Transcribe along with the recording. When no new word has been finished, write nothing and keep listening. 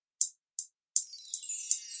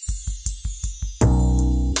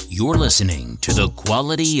You're listening to the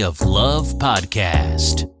Quality of Love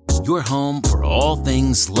podcast, your home for all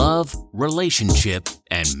things love, relationship,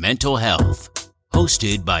 and mental health.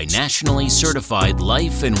 Hosted by nationally certified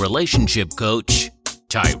life and relationship coach,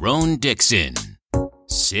 Tyrone Dixon.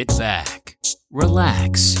 Sit back,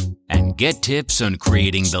 relax, and get tips on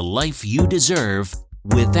creating the life you deserve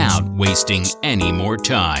without wasting any more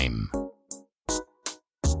time.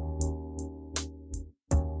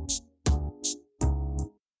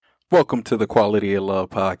 Welcome to the Quality of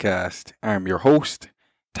Love podcast. I'm your host,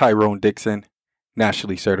 Tyrone Dixon,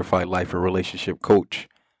 nationally certified life and relationship coach,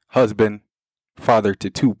 husband, father to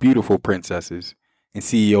two beautiful princesses, and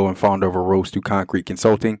CEO and founder of A Rose to Concrete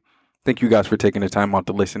Consulting. Thank you guys for taking the time out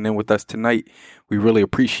to listen in with us tonight. We really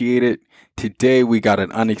appreciate it. Today, we got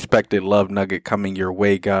an unexpected love nugget coming your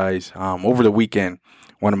way, guys. Over the weekend,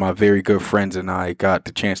 one of my very good friends and I got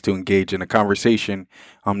the chance to engage in a conversation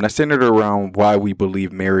that centered around why we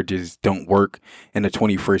believe marriages don't work in the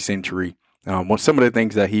 21st century. Some of the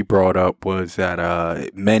things that he brought up was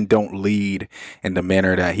that men don't lead in the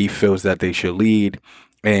manner that he feels that they should lead.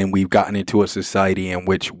 And we've gotten into a society in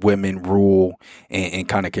which women rule and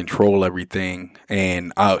kind of control everything.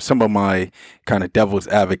 And some of my kind of devil's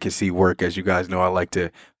advocacy work, as you guys know, I like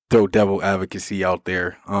to throw devil advocacy out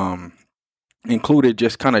there, included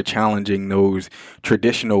just kind of challenging those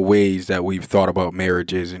traditional ways that we've thought about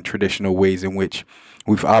marriages and traditional ways in which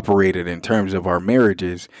we've operated in terms of our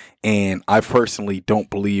marriages. And I personally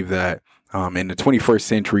don't believe that in the 21st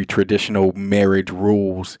century, traditional marriage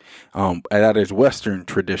rules, that is Western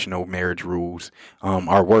traditional marriage rules,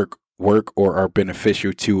 are work or are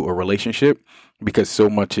beneficial to a relationship, because so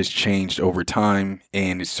much has changed over time,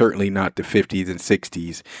 and it's certainly not the 50s and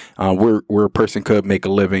 60s, where a person could make a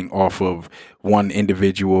living off of one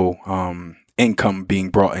individual income being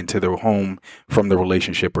brought into their home from the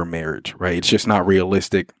relationship or marriage, right? It's just not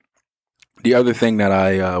realistic. The other thing that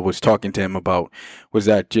I was talking to him about was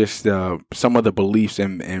that just some of the beliefs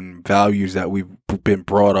and values that we've been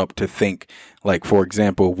brought up to think, like, for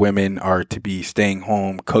example, women are to be staying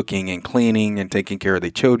home, cooking and cleaning and taking care of their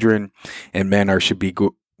children, and men should be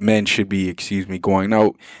going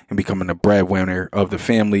out and becoming the breadwinner of the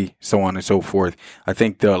family, so on and so forth. I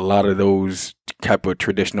think that a lot of those type of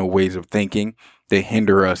traditional ways of thinking, they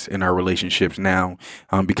hinder us in our relationships now,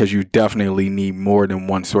 because you definitely need more than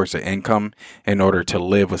one source of income in order to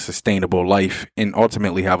live a sustainable life and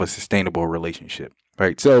ultimately have a sustainable relationship,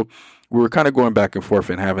 right? So we were kind of going back and forth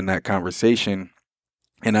and having that conversation.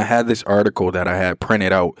 And I had this article that I had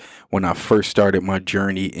printed out when I first started my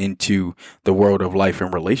journey into the world of life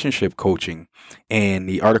and relationship coaching. And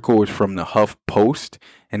the article was from the Huff Post,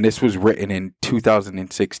 and this was written in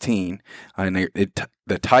 2016. And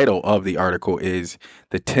the title of the article is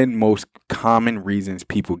 "The 10 Most Common Reasons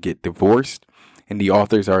People Get Divorced." And the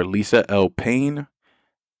authors are Lisa L. Payne,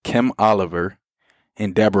 Kim Oliver,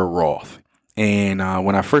 and Deborah Roth. And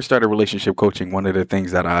when I first started relationship coaching, one of the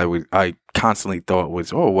things that I constantly thought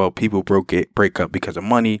was, oh, well, people break up because of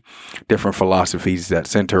money, different philosophies that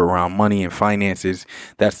center around money and finances.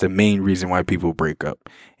 That's the main reason why people break up.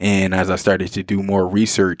 And as I started to do more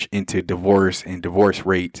research into divorce and divorce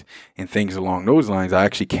rates and things along those lines, I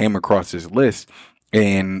actually came across this list.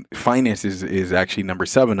 And finances is actually number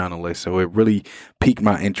 7 on the list. So it really piqued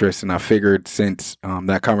my interest. And I figured, since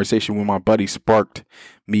that conversation with my buddy sparked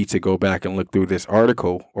me to go back and look for this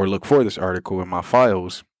article in my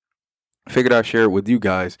files, I figured I'd share it with you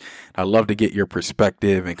guys. I'd love to get your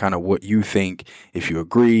perspective and kind of what you think, if you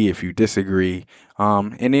agree, if you disagree,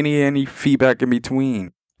 and any feedback in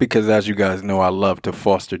between. Because as you guys know, I love to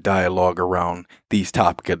foster dialogue around these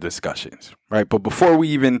topic of discussions, right? But before we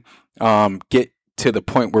even get to the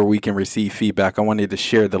point where we can receive feedback, I wanted to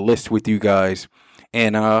share the list with you guys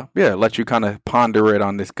and let you kind of ponder it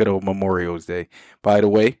on this good old Memorial Day. By the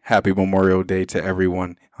way, happy Memorial Day to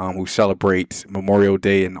everyone who celebrates Memorial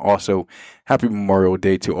Day, and also happy Memorial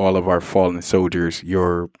Day to all of our fallen soldiers.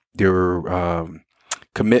 Your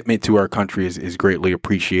commitment to our country is greatly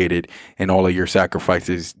appreciated, and all of your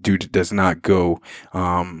sacrifices does not go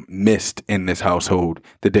missed in this household,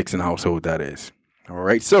 the Dixon household, that is. All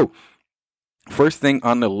right, so first thing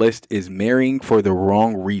on the list is marrying for the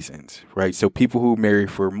wrong reasons, right? So people who marry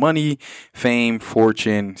for money, fame,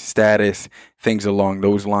 fortune, status, things along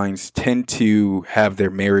those lines tend to have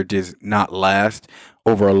their marriages not last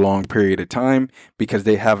over a long period of time, because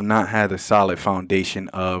they have not had a solid foundation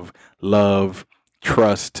of love,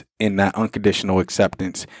 trust, and that unconditional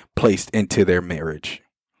acceptance placed into their marriage.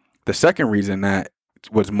 The second reason that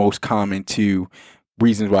was most common to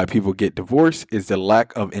reasons why people get divorced is the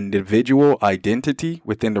lack of individual identity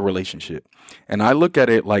within the relationship. And I look at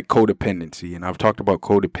it like codependency. And I've talked about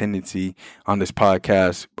codependency on this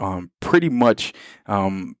podcast pretty much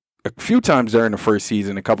a few times during the first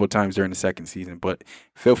season, a couple of times during the second season. But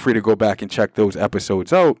feel free to go back and check those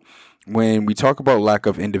episodes out. When we talk about lack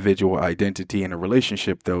of individual identity in a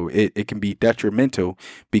relationship, though, it can be detrimental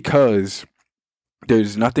because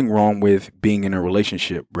there's nothing wrong with being in a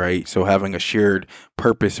relationship, right? So having a shared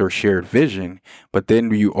purpose or shared vision, but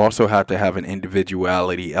then you also have to have an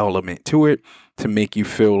individuality element to it to make you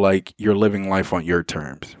feel like you're living life on your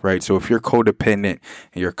terms, right? So if you're codependent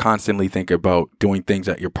and you're constantly thinking about doing things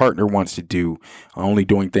that your partner wants to do, only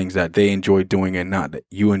doing things that they enjoy doing and not that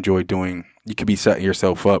you enjoy doing, you could be setting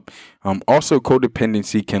yourself up. Also,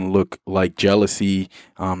 codependency can look like jealousy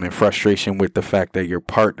and frustration with the fact that your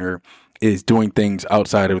partner is doing things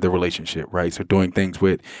outside of the relationship, right? So doing things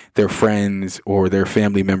with their friends or their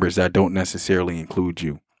family members that don't necessarily include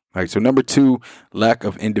you, right? So number 2, lack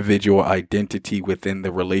of individual identity within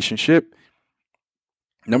the relationship.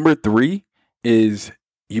 Number 3 is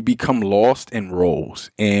you become lost in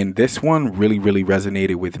roles. And this one really, really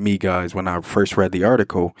resonated with me, guys, when I first read the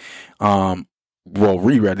article.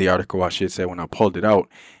 Reread the article, I should say, when I pulled it out.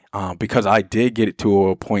 Because I did get it to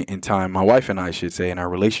a point in time, my wife and I should say, in our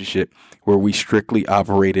relationship where we strictly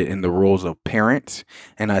operated in the roles of parents.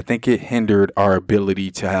 And I think it hindered our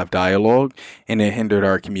ability to have dialogue, and it hindered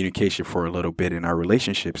our communication for a little bit in our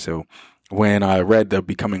relationship. So when I read the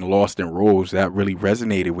Becoming Lost in Roles, that really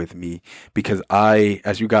resonated with me because I,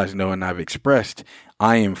 as you guys know, and I've expressed,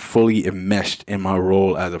 I am fully enmeshed in my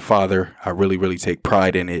role as a father. I really, really take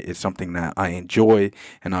pride in it. It's something that I enjoy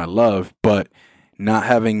and I love, but not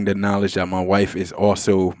having the knowledge that my wife is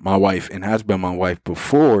also my wife and has been my wife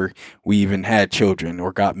before we even had children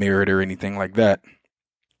or got married or anything like that.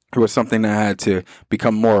 It was something that I had to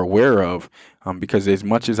become more aware of because as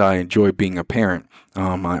much as I enjoy being a parent,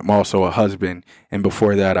 I'm also a husband. And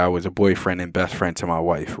before that, I was a boyfriend and best friend to my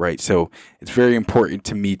wife, right? So it's very important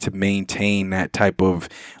to me to maintain that type of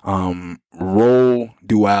role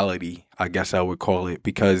duality, I guess I would call it,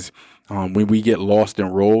 because when we get lost in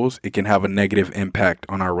roles, it can have a negative impact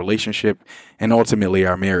on our relationship and ultimately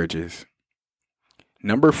our marriages.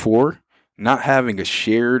 Number 4, not having a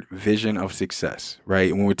shared vision of success,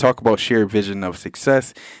 right? When we talk about shared vision of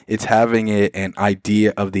success, it's having an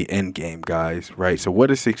idea of the end game, guys, right? So what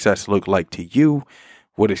does success look like to you?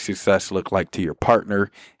 What does success look like to your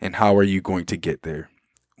partner? And how are you going to get there?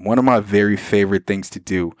 One of my very favorite things to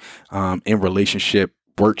do in relationship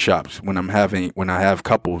workshops when I have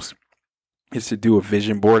couples is to do a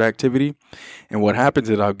vision board activity. And what happens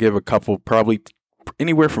is I'll give a couple probably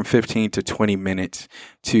anywhere from 15 to 20 minutes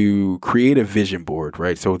to create a vision board,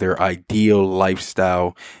 right? So their ideal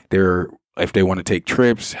lifestyle, if they want to take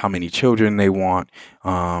trips, how many children they want,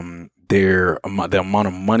 the amount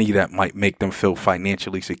of money that might make them feel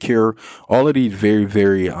financially secure, all of these very,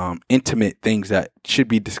 very intimate things that should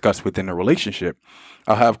be discussed within a relationship.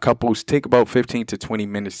 I'll have couples take about 15 to 20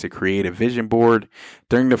 minutes to create a vision board.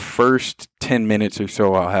 During the first 10 minutes or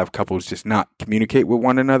so, I'll have couples just not communicate with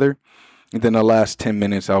one another. And then the last 10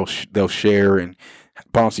 minutes, they'll share and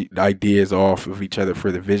bounce ideas off of each other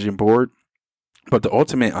for the vision board. But the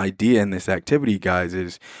ultimate idea in this activity, guys,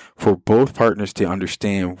 is for both partners to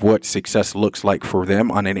understand what success looks like for them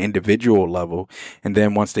on an individual level. And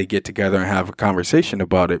then once they get together and have a conversation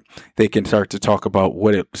about it, they can start to talk about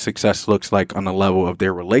what success looks like on the level of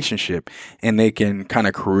their relationship. And they can kind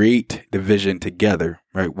of create the vision together,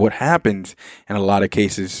 right? What happens in a lot of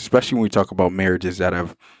cases, especially when we talk about marriages that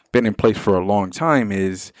have been in place for a long time,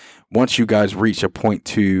 is once you guys reach a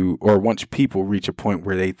point once people reach a point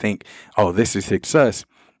where they think, oh, this is success,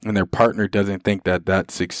 and their partner doesn't think that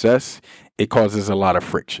that's success, it causes a lot of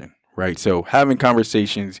friction, right? So having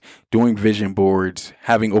conversations, doing vision boards,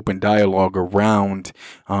 having open dialogue around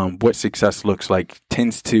what success looks like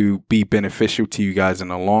tends to be beneficial to you guys in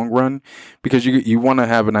the long run, because you want to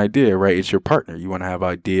have an idea, right? It's your partner. You want to have an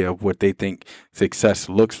idea of what they think success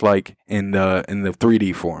looks like in the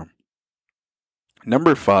 3D form.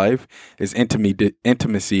 Number 5 is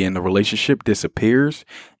intimacy in the relationship disappears.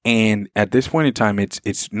 And at this point in time,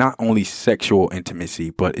 it's not only sexual intimacy,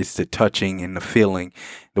 but it's the touching and the feeling,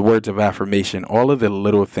 the words of affirmation, all of the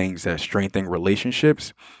little things that strengthen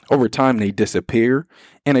relationships. Over time, they disappear.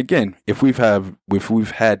 And again, if we've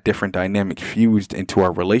had different dynamics fused into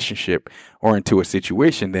our relationship or into a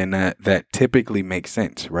situation, then that typically makes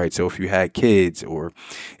sense, right? So if you had kids, or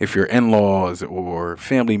if your in-laws or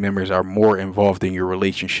family members are more involved in your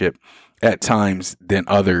relationship at times than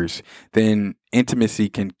others, then intimacy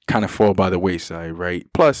can kind of fall by the wayside, right?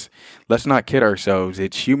 Plus, let's not kid ourselves.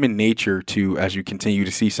 It's human nature to, as you continue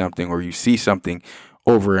to see something or you see something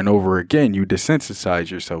over and over again, you desensitize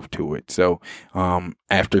yourself to it. So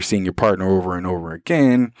after seeing your partner over and over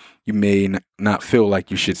again, you may not feel like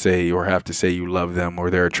you should say or have to say you love them or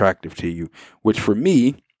they're attractive to you, which for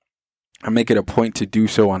me, I make it a point to do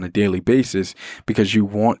so on a daily basis because you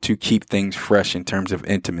want to keep things fresh in terms of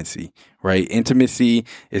intimacy, right? Intimacy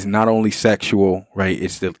is not only sexual, right?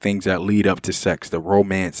 It's the things that lead up to sex, the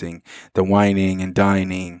romancing, the whining and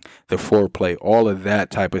dining, the foreplay, all of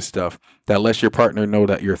that type of stuff that lets your partner know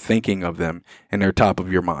that you're thinking of them and they're top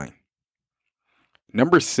of your mind.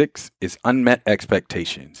 Number 6 is unmet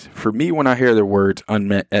expectations. For me, when I hear the words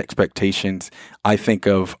unmet expectations, I think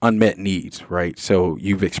of unmet needs, right? So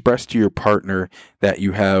you've expressed to your partner that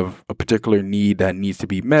you have a particular need that needs to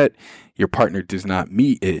be met. Your partner does not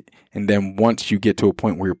meet it. And then once you get to a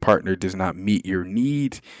point where your partner does not meet your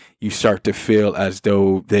needs, you start to feel as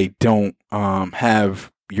though they don't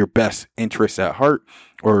have your best interests at heart,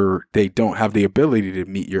 or they don't have the ability to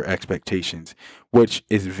meet your expectations, which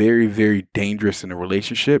is very, very dangerous in a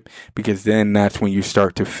relationship, because then that's when you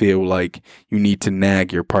start to feel like you need to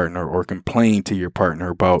nag your partner or complain to your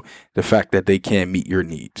partner about the fact that they can't meet your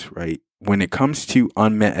needs, right? When it comes to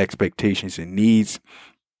unmet expectations and needs,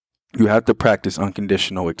 you have to practice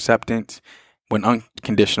unconditional acceptance. When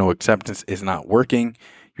unconditional acceptance is not working,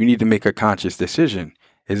 you need to make a conscious decision.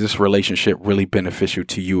 Is this relationship really beneficial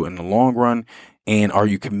to you in the long run? And are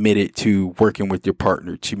you committed to working with your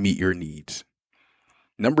partner to meet your needs?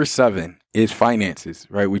 Number 7 is finances,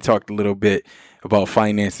 right? We talked a little bit about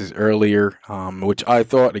finances earlier, which I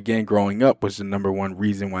thought, again, growing up was the number one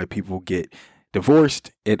reason why people get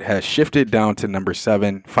divorced. It has shifted down to number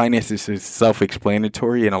 7. Finances is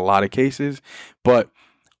self-explanatory in a lot of cases, but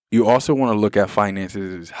you also want to look at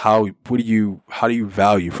finances as how do you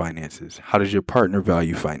value finances? How does your partner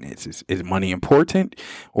value finances? Is money important,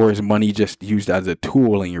 or is money just used as a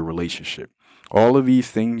tool in your relationship? All of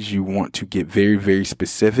these things you want to get very, very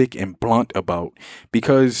specific and blunt about,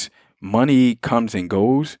 because money comes and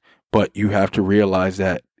goes, but you have to realize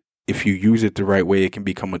that if you use it the right way, it can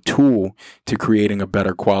become a tool to creating a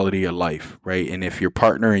better quality of life, right? And if your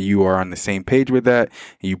partner and you are on the same page with that,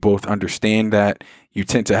 and you both understand that, you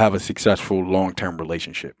tend to have a successful long-term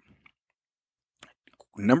relationship.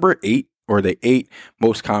 Number 8, or the 8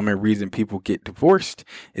 most common reason people get divorced,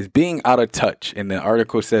 is being out of touch. And the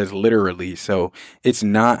article says literally, so it's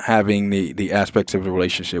not having the aspects of the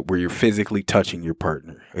relationship where you're physically touching your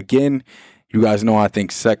partner. Again, you guys know I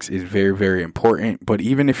think sex is very, very important, but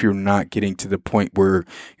even if you're not getting to the point where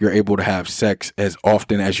you're able to have sex as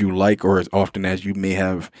often as you like or as often as you may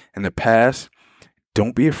have in the past,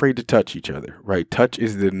 don't be afraid to touch each other, right? Touch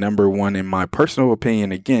is the number one, in my personal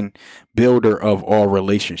opinion, again, builder of all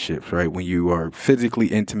relationships, right? When you are physically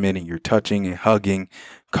intimate and you're touching and hugging,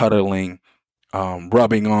 cuddling,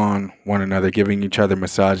 rubbing on one another, giving each other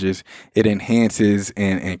massages, it enhances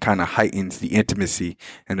and kind of heightens the intimacy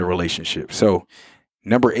in the relationship. So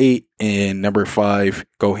number 8 and number 5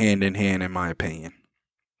 go hand in hand, in my opinion.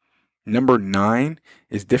 Number 9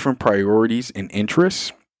 is different priorities and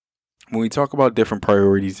interests. When we talk about different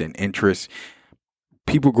priorities and interests,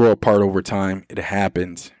 people grow apart over time. It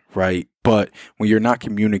happens, right? But when you're not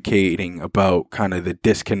communicating about kind of the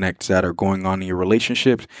disconnects that are going on in your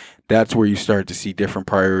relationships, that's where you start to see different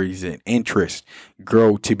priorities and interests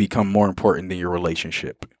grow to become more important than your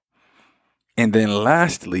relationship. And then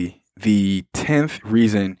lastly, the 10th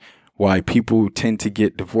reason why people tend to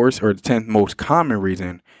get divorced, or the 10th most common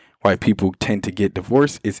reason why people tend to get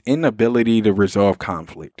divorced, is inability to resolve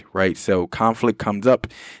conflict, right? So conflict comes up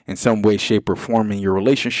in some way, shape, or form in your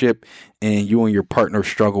relationship, and you and your partner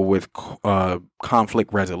struggle with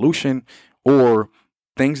conflict resolution, or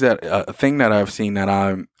a thing that I've seen that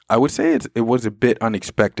I would say it was a bit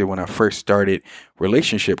unexpected when I first started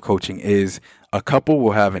relationship coaching, is a couple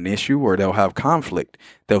will have an issue or they'll have conflict.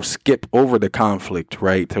 They'll skip over the conflict,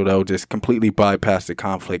 right? So they'll just completely bypass the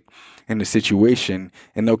conflict in the situation,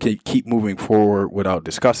 and they'll keep moving forward without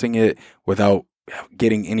discussing it, without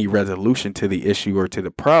getting any resolution to the issue or to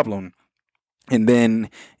the problem. And then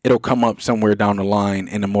it'll come up somewhere down the line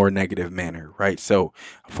in a more negative manner, right? So,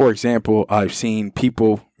 for example, I've seen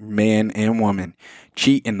people, man and woman,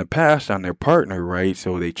 cheat in the past on their partner, right?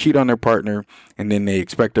 So they cheat on their partner, and then they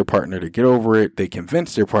expect their partner to get over it. They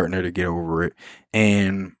convince their partner to get over it,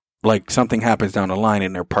 and like something happens down the line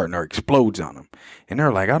and their partner explodes on them. And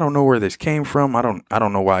they're like, I don't know where this came from. I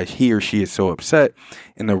don't know why he or she is so upset.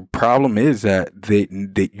 And the problem is that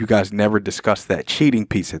you guys never discussed that cheating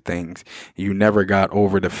piece of things. You never got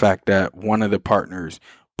over the fact that one of the partners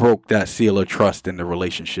broke that seal of trust in the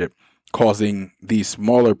relationship, causing these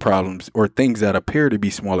smaller problems, or things that appear to be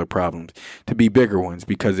smaller problems, to be bigger ones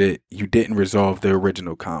because you didn't resolve the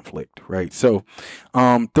original conflict, right? So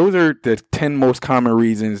those are the 10 most common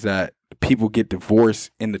reasons that people get divorced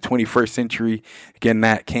in the 21st century. Again,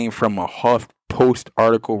 that came from a HuffPost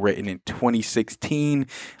article written in 2016.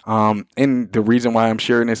 And the reason why I'm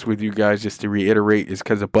sharing this with you guys, just to reiterate, is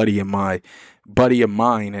because a buddy of mine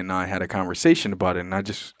and I had a conversation about it, and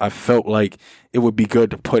I felt like it would be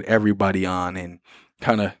good to put everybody on and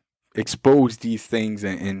kind of expose these things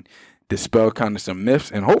and dispel kind of some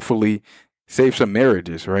myths and hopefully save some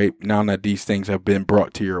marriages, right? Now that these things have been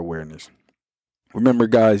brought to your awareness. Remember,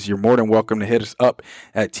 guys, you're more than welcome to hit us up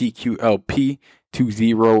at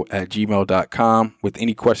tqlp20@gmail.com with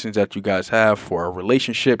any questions that you guys have for our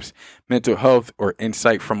relationships, mental health, or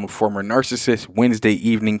insight from a former narcissist. Wednesday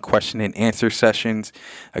evening question and answer sessions.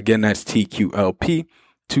 Again, that's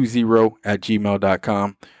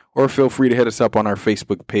tqlp20@gmail.com. Or feel free to hit us up on our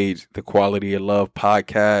Facebook page, The Quality of Love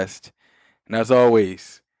Podcast. And as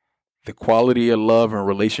always, the quality of love and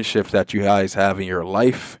relationships that you guys have in your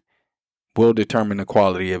life will determine the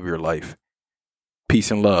quality of your life.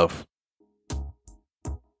 Peace and love.